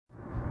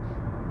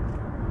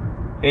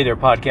Hey there,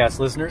 podcast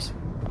listeners.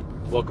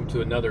 Welcome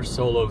to another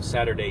solo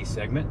Saturday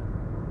segment.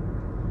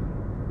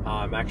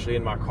 I'm actually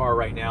in my car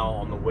right now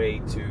on the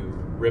way to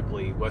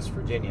Ripley, West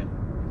Virginia,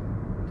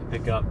 to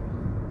pick up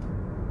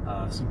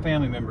some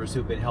family members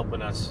who've been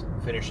helping us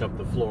finish up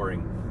the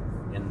flooring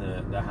in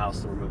the house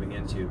that we're moving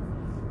into.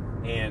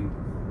 And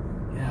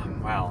yeah,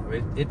 wow,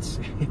 it's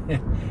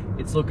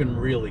it's looking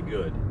really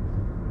good.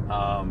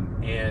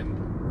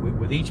 And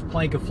with each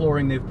plank of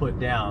flooring they've put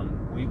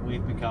down,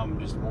 we've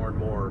become just more and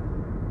more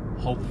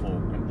hopeful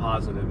and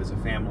positive as a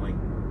family,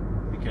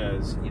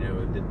 because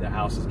the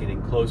house is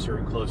getting closer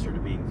and closer to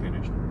being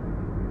finished.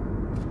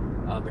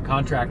 The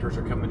contractors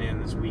are coming in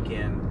this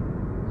weekend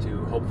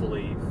to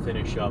hopefully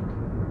finish up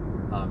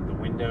the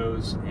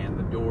windows and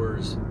the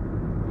doors,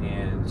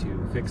 and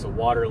to fix a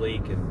water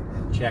leak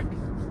and check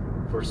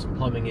for some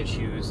plumbing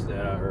issues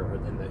that are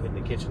in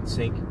the kitchen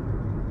sink.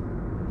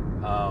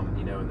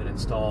 And then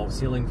install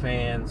ceiling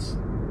fans,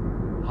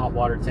 hot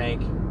water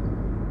tank,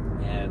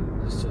 and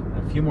just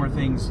a few more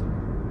things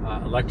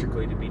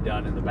electrically to be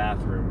done in the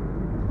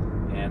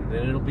bathroom, and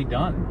then it'll be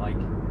done.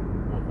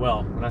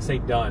 Well, when I say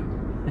done,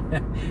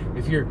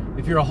 if you're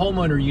a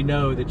homeowner, you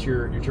know that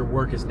your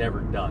work is never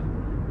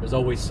done. There's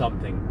always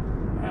something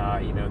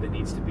that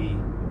needs to be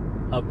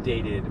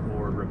updated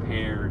or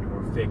repaired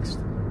or fixed.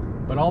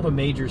 But all the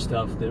major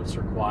stuff that's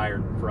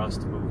required for us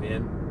to move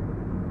in,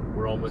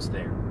 we're almost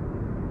there.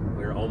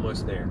 We're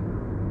almost there.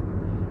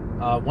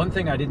 One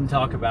thing I didn't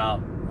talk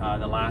about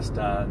the last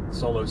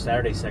solo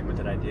Saturday segment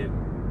that I did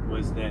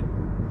was that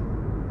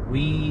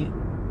we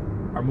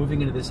are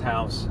moving into this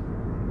house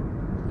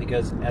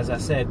because, as I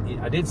said,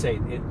 I did say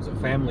it was a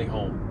family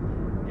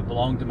home. It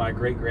belonged to my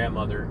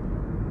great-grandmother,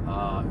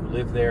 who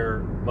lived there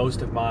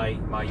most of my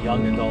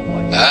young adult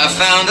life. I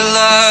found a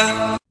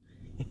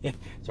love.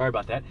 Sorry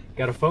about that.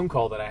 Got a phone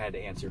call that I had to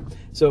answer.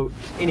 So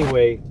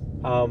anyway,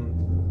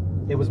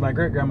 it was my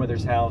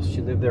great-grandmother's house.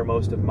 She lived there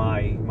most of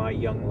my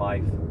young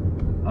life,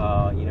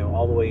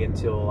 all the way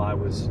until I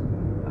was,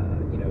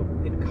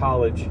 in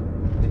college.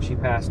 Then she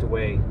passed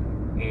away,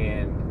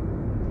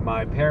 and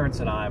my parents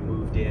and I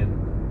moved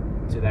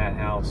in to that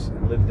house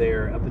and lived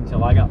there up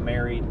until I got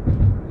married,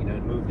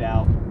 and moved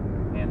out.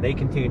 And they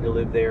continued to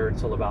live there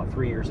until about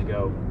 3 years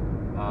ago,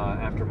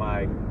 after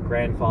my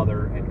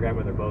grandfather and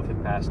grandmother both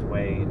had passed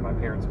away, and my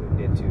parents moved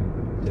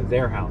into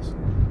their house.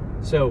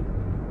 So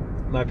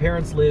my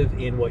parents live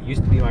in what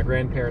used to be my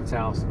grandparents'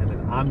 house, and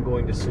then I'm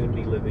going to soon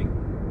be living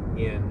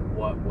in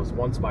what was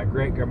once my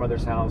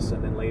great-grandmother's house,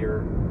 and then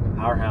later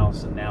our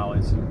house, and now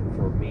is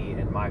for me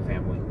and my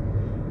family.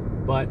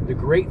 But the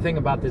great thing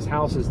about this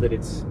house is that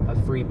it's a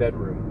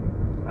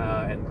 3-bedroom,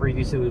 and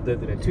previously we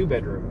lived in a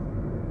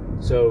 2-bedroom.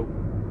 So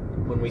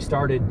when we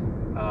started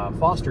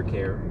foster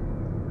care,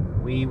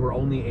 we were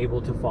only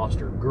able to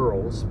foster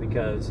girls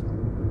because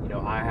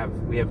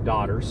we have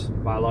daughters,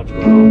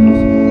 biological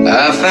daughters.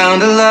 I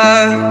found a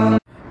love.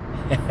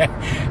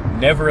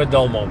 Never a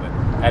dull moment.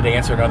 I had to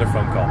answer another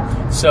phone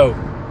call. So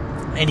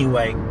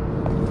anyway,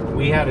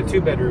 we had a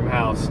 2-bedroom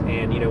house,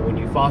 and when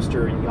you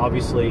foster,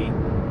 obviously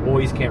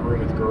boys can't room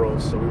with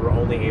girls, so we were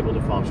only able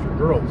to foster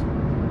girls.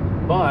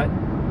 But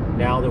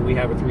now that we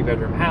have a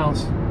 3-bedroom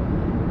house,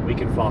 we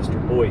can foster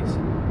boys.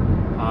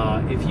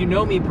 If you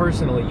know me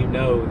personally, you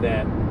know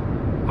that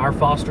our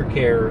foster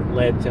care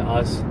led to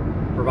us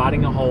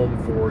providing a home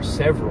for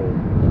several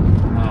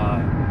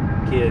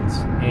kids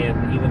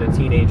and even a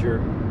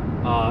teenager.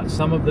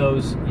 Some of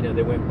those,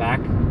 they went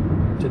back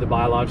to the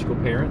biological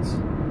parents,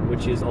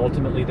 which is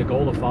ultimately the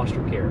goal of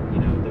foster care.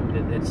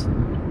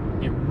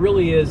 It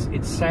really is.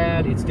 It's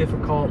sad, it's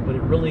difficult, but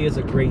it really is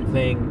a great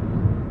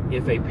thing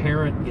if a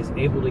parent is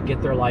able to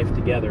get their life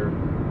together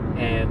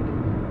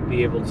and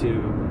be able to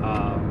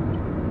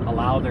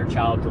allow their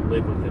child to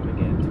live with them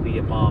again, to be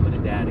a mom and a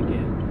dad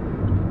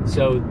again.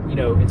 So,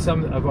 in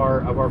some of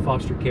our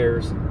foster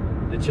cares,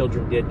 the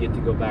children did get to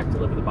go back to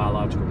live with the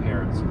biological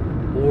parents.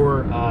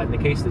 Or in the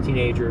case of the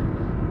teenager,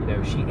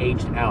 she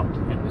aged out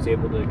and was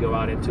able to go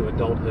out into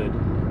adulthood.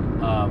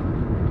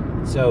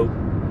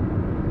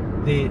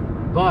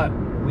 But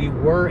we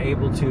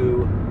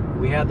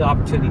had the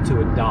opportunity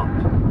to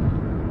adopt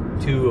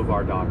 2 of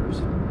our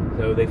daughters.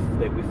 So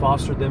we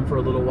fostered them for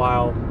a little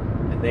while,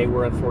 and they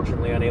were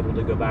unfortunately unable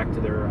to go back to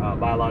their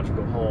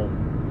biological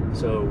home.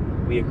 So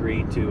we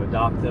agreed to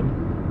adopt them,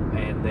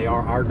 and they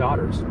are our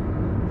daughters.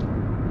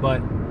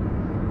 But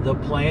the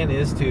plan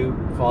is to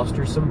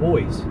foster some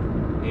boys,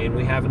 and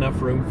we have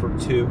enough room for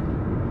 2.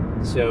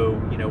 So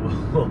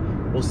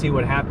we'll see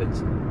what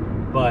happens.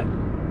 But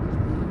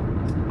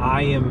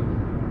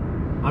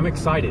I'm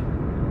excited.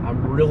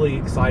 I'm really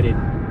excited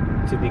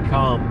to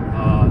become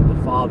the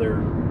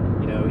father,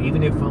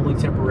 even if only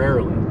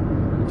temporarily,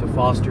 to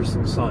foster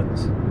some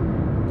sons,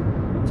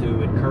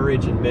 to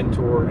encourage and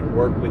mentor and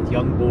work with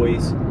young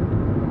boys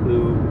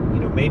who,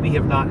 maybe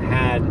have not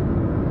had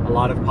a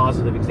lot of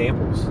positive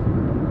examples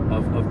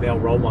of male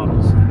role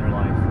models in their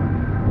life.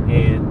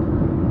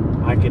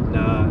 And I can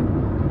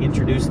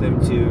introduce them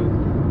to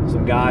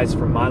some guys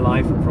from my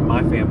life and from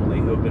my family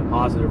who have been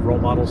positive role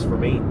models for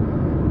me,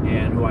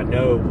 and who I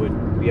know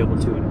would be able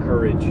to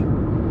encourage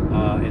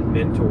and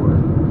mentor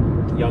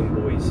young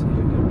boys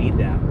who need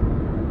that.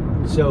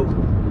 So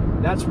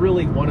that's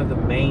really one of the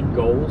main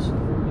goals,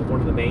 one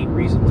of the main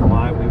reasons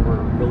why we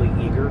were really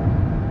eager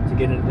to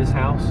get into this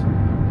house.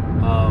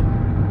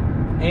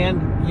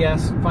 And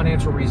yes,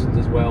 financial reasons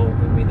as well.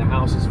 I mean, the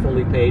house is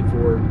fully paid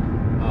for,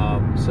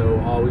 so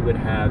all we would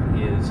have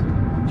is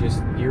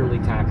just yearly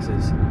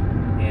taxes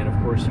and, of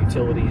course,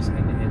 utilities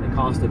and the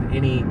cost of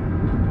any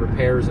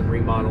repairs and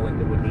remodeling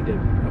that would need to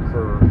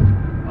occur,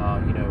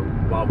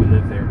 while we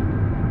live there.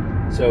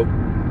 So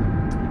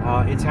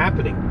it's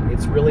happening.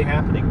 It's really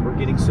happening. We're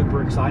getting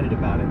super excited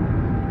about it.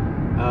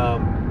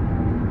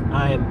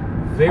 I am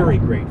very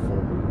grateful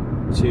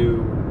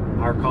to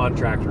our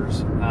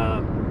contractors.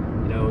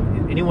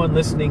 Anyone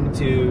listening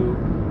to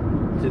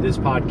this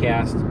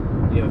podcast,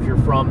 if you're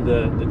from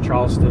the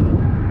Charleston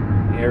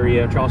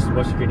area, Charleston,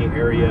 West Virginia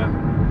area,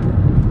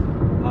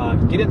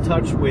 get in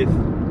touch with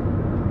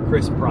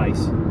Chris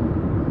Price.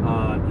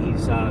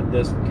 He's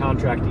does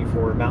contracting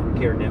for Mountain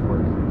Care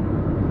Network,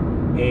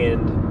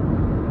 and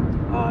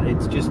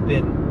it's just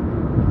been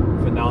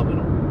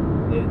phenomenal.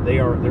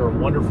 They're a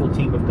wonderful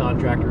team of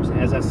contractors.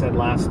 As I said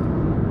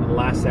on the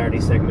last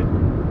Saturday segment,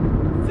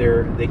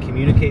 they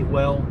communicate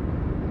well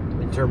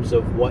in terms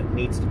of what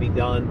needs to be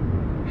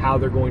done, how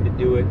they're going to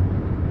do it,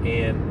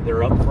 and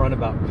they're upfront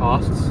about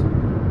costs.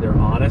 They're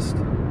honest.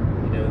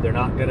 They're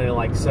not going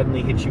to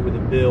suddenly hit you with a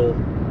bill,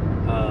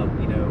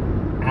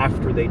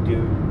 after they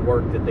do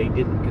work that they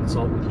didn't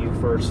consult with you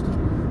first.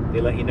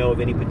 They let you know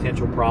of any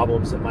potential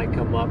problems that might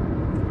come up.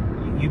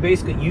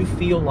 You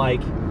feel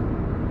like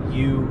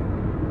you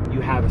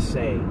have a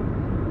say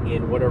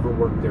in whatever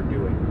work they're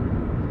doing,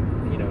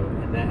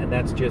 and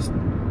that's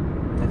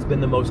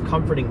been the most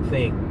comforting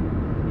thing.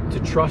 To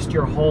trust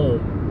your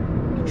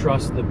home, to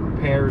trust the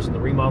repairs and the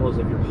remodels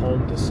of your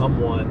home to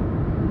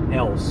someone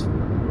else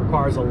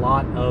requires a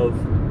lot of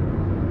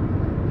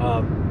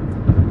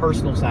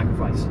personal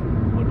sacrifice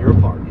on your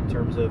part in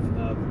terms of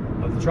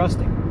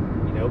trusting,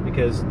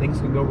 because things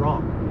can go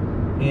wrong.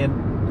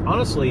 And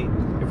honestly,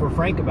 if we're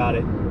frank about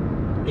it,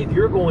 if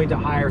you're going to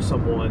hire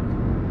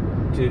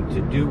someone to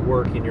do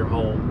work in your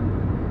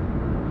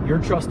home, you're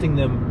trusting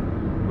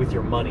them with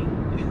your money.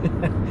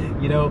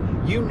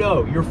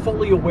 You're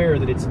fully aware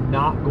that it's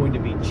not going to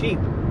be cheap.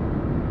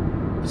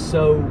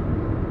 So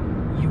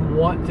you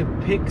want to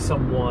pick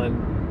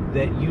someone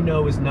that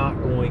is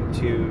not going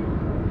to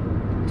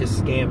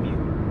scam you,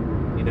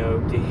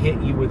 to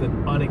hit you with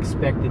an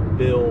unexpected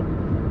bill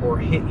or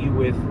hit you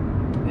with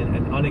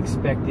an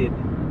unexpected,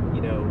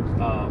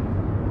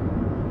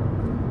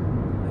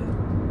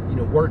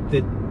 work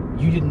that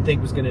you didn't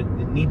think was going to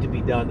need to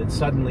be done, that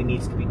suddenly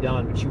needs to be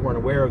done, but you weren't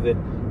aware of it,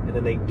 and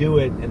then they do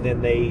it, and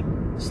then they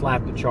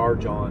slap the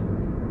charge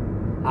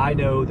on. I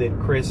know that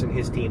Chris and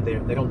his team,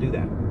 they don't do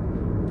that. I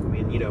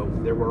mean,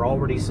 there were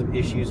already some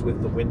issues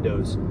with the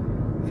windows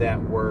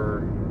that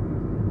were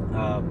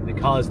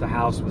because the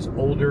house was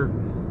older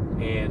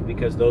and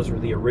because those were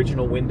the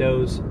original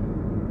windows,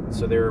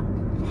 so they're,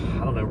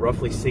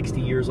 roughly 60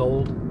 years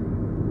old.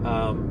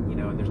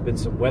 And there's been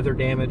some weather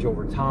damage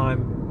over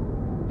time.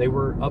 They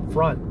were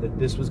upfront that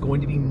this was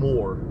going to be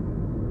more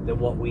than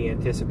what we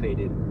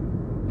anticipated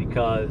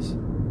because,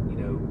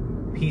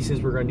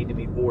 pieces were going to need to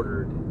be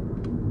ordered,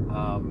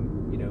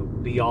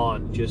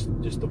 beyond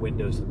just the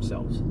windows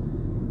themselves.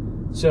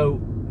 So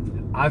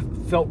I've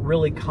felt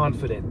really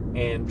confident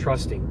and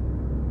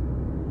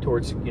trusting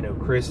towards,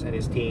 Chris and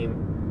his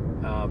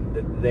team,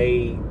 that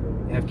they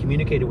have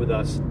communicated with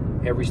us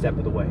every step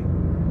of the way,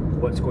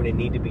 what's going to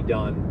need to be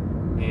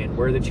done and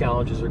where the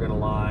challenges are going to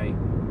lie,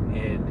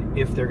 and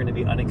if they're going to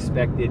be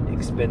unexpected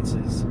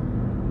expenses,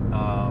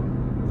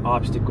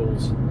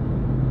 obstacles,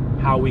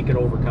 how we can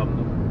overcome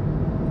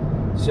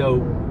them.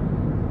 So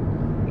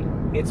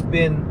it's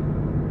been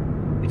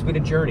a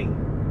journey.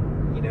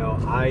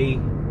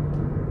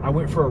 I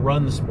went for a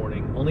run this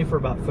morning, only for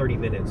about 30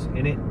 minutes,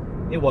 and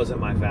it wasn't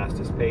my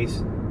fastest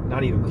pace,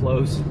 not even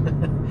close.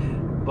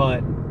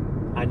 But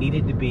I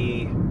needed to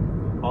be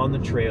on the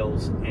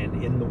trails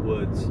and in the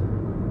woods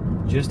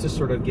just to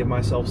sort of give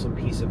myself some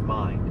peace of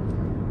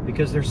mind,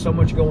 because there's so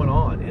much going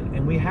on,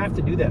 and we have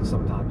to do that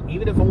sometimes,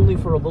 even if only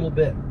for a little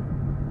bit.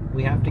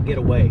 We have to get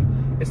away.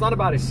 It's not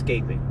about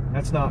escaping.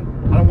 I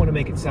don't want to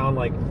make it sound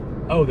like,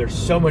 oh, there's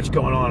so much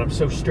going on, I'm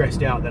so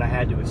stressed out that I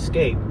had to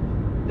escape.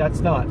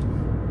 That's not.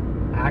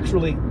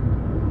 Actually,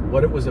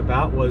 what it was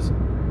about was,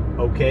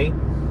 okay,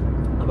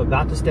 I'm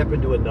about to step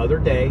into another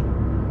day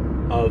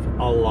of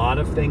a lot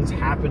of things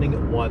happening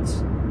at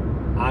once.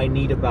 I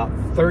need about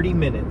 30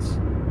 minutes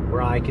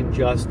where I can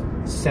just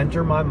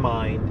center my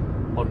mind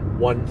on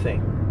one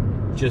thing,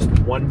 just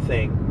one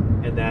thing,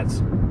 and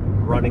that's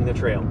running the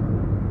trail.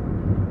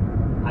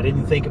 I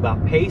didn't think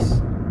about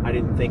pace. I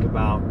didn't think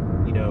about,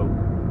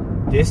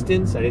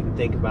 distance. I didn't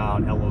think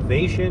about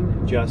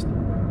elevation. Just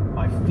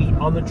my feet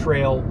on the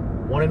trail,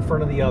 one in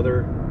front of the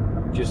other,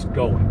 just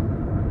going,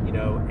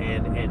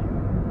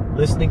 and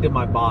listening to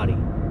my body,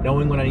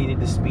 knowing when I needed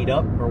to speed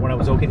up or when I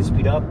was okay to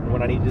speed up and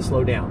when I needed to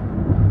slow down.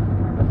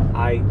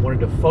 I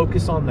wanted to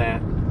focus on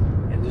that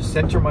and just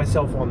center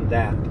myself on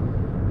that.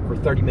 for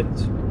 30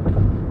 minutes.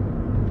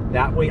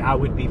 That way I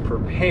would be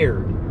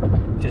prepared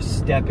to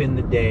step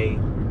into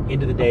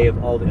the day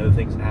of all the other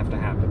things that have to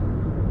happen.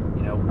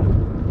 You know,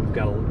 we've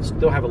got to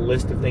still have a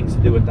list of things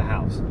to do at the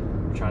house.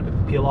 We're trying to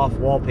peel off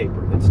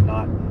wallpaper that's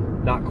not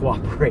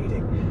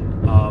cooperating.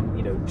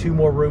 2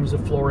 more rooms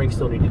of flooring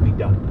still need to be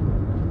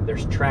done.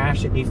 There's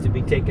trash that needs to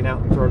be taken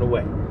out and thrown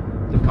away.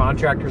 The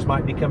contractors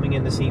might be coming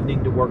in this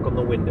evening to work on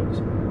the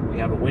windows. We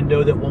have a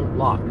window that won't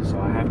lock, so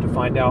I have to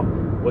find out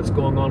what's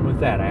going on with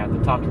that. I have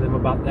to talk to them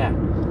about that.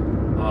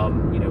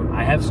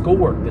 I have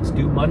schoolwork that's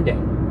due Monday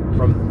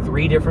from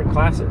 3 different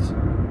classes.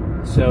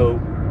 So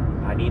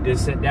I need to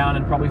sit down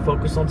and probably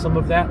focus on some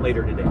of that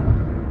later today.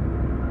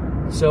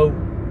 So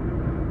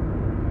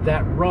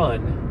that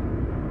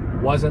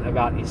run wasn't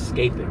about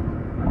escaping.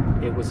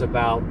 It was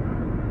about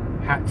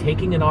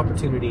taking an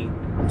opportunity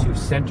to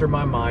center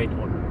my mind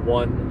on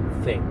one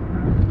thing,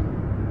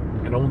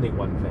 and only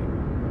one thing.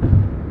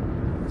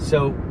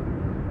 So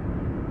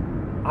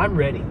I'm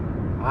ready.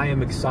 I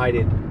am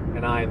excited,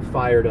 and I am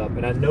fired up,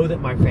 and I know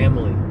that my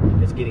family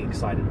is getting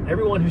excited.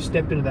 Everyone who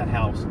stepped into that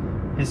house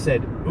has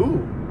said,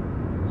 ooh,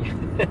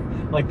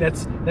 like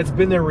that's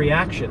been their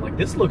reaction. Like,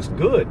 this looks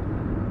good.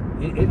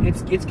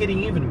 It's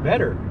getting even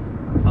better.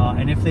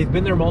 And if they've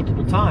been there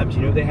multiple times,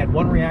 they had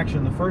one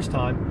reaction the first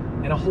time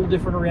and a whole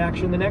different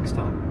reaction the next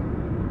time.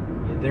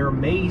 They're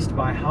amazed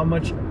by how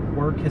much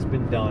work has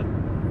been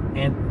done.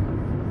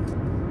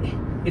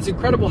 And it's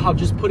incredible how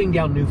just putting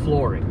down new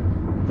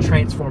flooring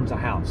transforms a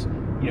house.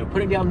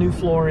 Putting down new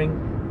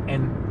flooring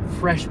and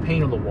fresh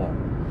paint on the wall.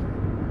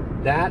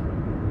 That,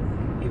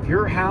 if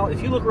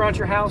you look around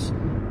your house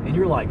and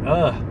you're like,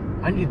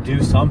 I need to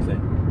do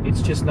something,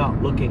 it's just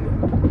not looking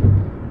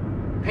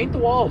good. Paint the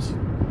walls.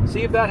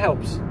 See if that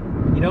helps.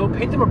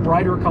 Paint them a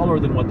brighter color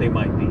than what they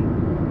might be.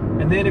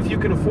 And then if you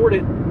can afford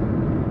it,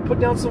 put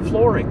down some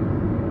flooring.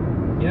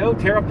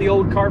 Tear up the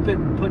old carpet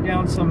and put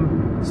down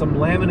some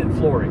laminate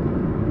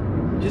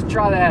flooring. Just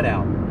try that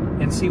out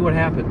and see what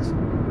happens.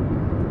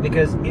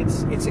 Because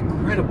it's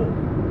incredible,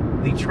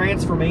 the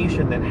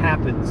transformation that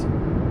happens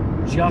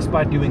just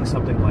by doing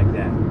something like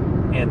that.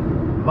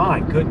 And my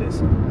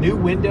goodness, new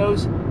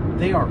windows,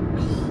 they are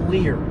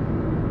clear.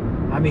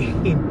 I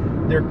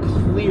mean, they're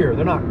clear.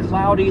 They're not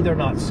cloudy. They're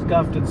not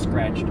scuffed and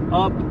scratched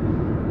up.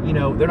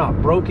 They're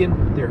not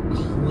broken. They're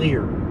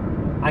clear.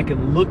 I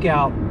can look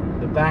out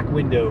the back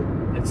window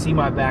and see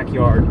my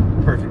backyard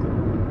perfectly.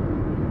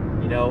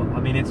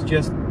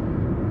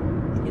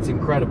 It's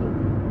incredible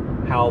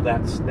how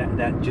that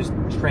just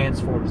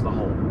transforms the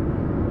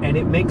home. And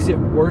it makes it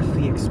worth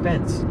the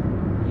expense.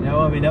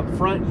 Up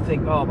front you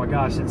think, oh my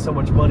gosh, it's so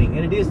much money. And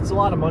it is, it's a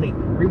lot of money.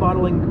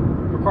 Remodeling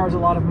requires a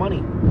lot of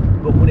money.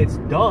 But when it's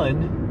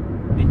done,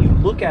 and you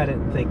look at it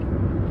and think,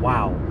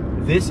 wow,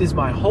 this is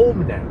my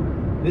home now.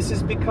 This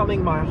is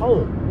becoming my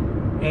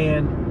home.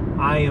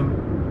 And I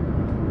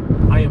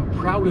am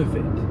proud of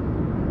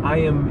it. I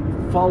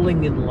am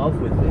falling in love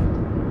with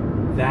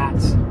it.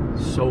 That's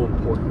so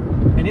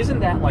important. And isn't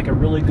that like a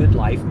really good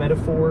life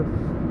metaphor?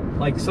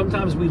 Like,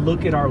 sometimes we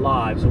look at our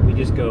lives and we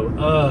just go,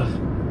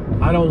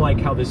 I don't like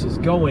how this is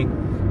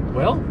going.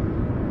 Well,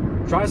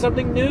 try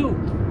something new.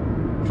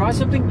 Try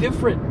something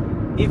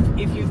different.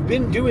 If you've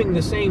been doing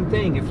the same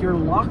thing, if you're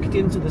locked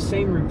into the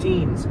same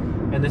routines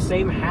and the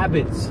same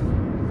habits,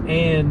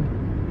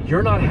 and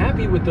you're not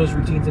happy with those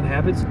routines and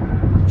habits,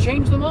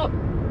 change them up.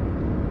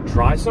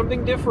 Try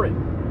something different.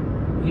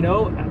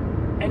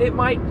 And it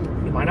might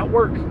not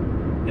work.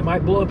 It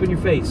might blow up in your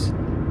face.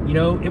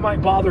 It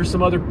might bother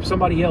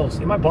somebody else.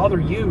 It might bother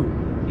you.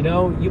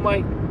 You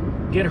might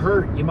get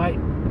hurt. You might,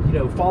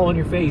 fall on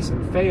your face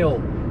and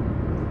fail.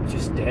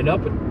 Just stand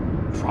up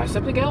and try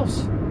something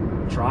else.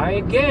 Try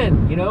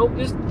again.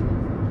 Just,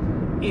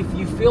 if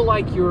you feel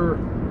like if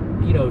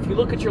you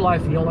look at your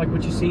life and you don't like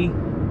what you see,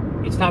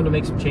 it's time to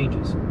make some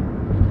changes.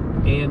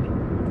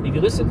 And if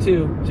you listen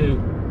to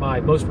my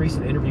most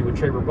recent interview with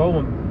Trevor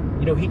Boehm,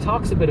 he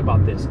talks a bit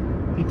about this.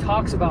 He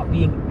talks about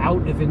being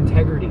out of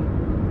integrity.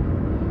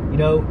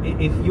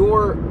 If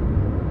your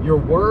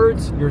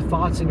words, your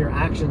thoughts, and your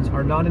actions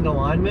are not in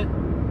alignment,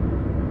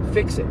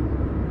 fix it.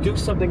 Do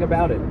something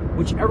about it.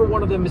 Whichever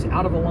one of them is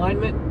out of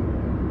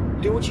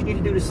alignment, do what you need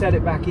to do to set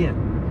it back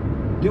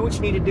in. Do what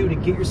you need to do to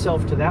get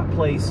yourself to that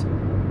place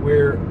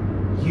where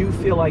you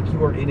feel like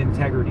you are in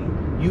integrity.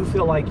 You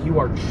feel like you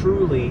are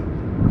truly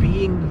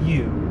being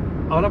you,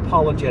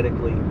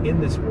 unapologetically,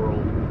 in this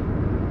world.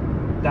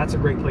 That's a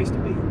great place to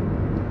be.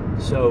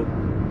 So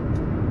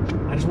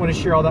I just want to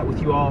share all that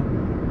with you all.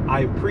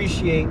 I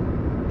appreciate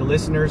the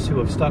listeners who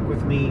have stuck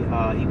with me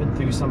even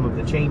through some of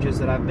the changes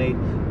that I've made.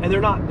 And they're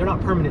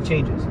not permanent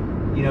changes.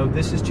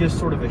 This is just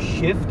sort of a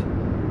shift,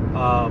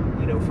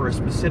 for a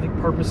specific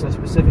purpose and a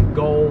specific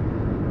goal,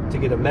 to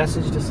get a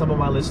message to some of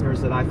my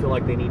listeners that I feel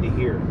like they need to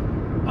hear.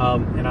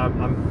 And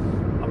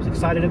I was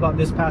excited about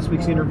this past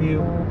week's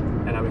interview,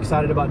 and I'm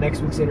excited about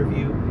next week's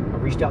interview. I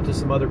reached out to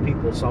some other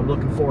people, so I'm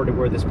looking forward to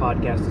where this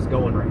podcast is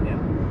going right now.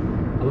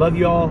 I love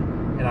you all,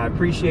 and I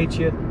appreciate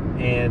you,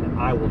 and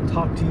I will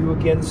talk to you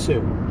again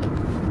soon.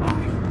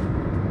 Bye.